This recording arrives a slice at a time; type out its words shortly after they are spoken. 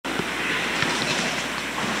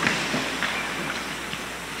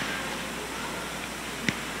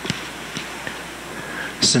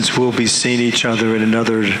Since we'll be seeing each other in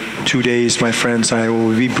another 2 days, my friends, I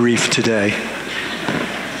will be brief today.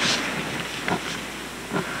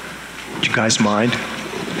 Do you guys mind?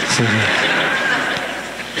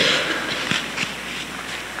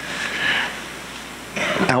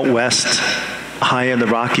 Out west, high in the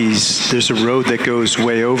Rockies, there's a road that goes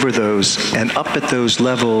way over those, and up at those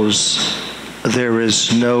levels, there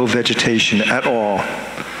is no vegetation at all.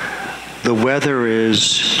 The weather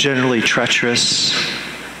is generally treacherous,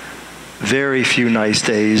 very few nice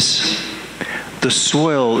days. The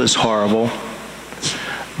soil is horrible,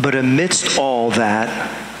 but amidst all that,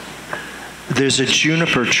 there's a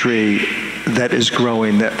juniper tree that is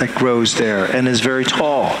growing, that grows there, and is very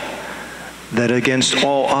tall, that against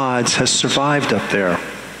all odds has survived up there.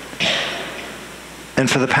 And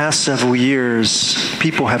for the past several years,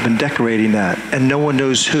 people have been decorating that, and no one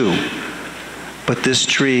knows who. But this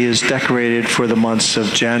tree is decorated for the months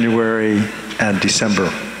of January and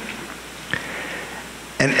December.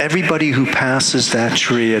 And everybody who passes that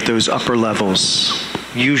tree at those upper levels,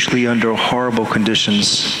 usually under horrible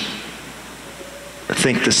conditions,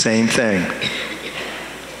 think the same thing.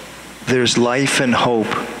 There's life and hope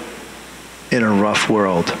in a rough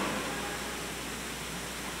world.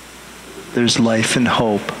 There's life and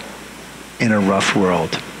hope in a rough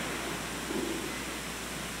world.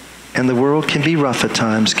 And the world can be rough at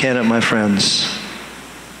times, can't it, my friends?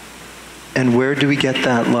 And where do we get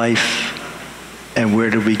that life? And where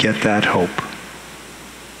do we get that hope?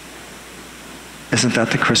 Isn't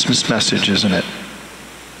that the Christmas message, isn't it?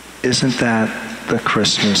 Isn't that the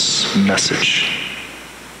Christmas message?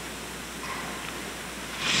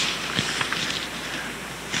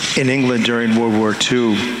 In England during World War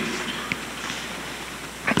II,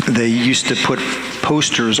 they used to put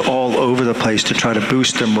posters all over the place to try to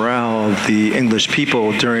boost the morale of the English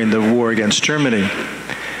people during the war against Germany.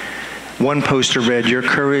 One poster read, "Your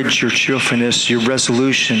courage, your cheerfulness, your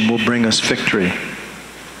resolution will bring us victory."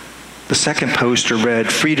 The second poster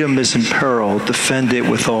read, "Freedom is in peril, defend it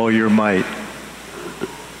with all your might."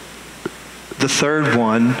 The third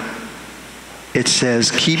one, it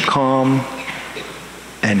says, "Keep calm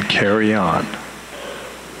and carry on."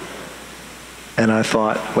 And I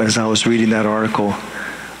thought, as I was reading that article,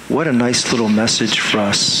 what a nice little message for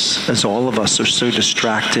us, as all of us are so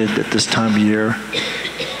distracted at this time of year.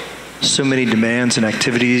 So many demands and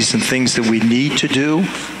activities and things that we need to do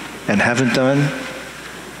and haven't done.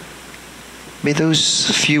 May those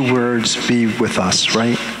few words be with us,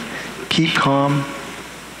 right? Keep calm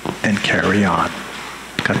and carry on.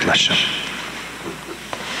 God bless you.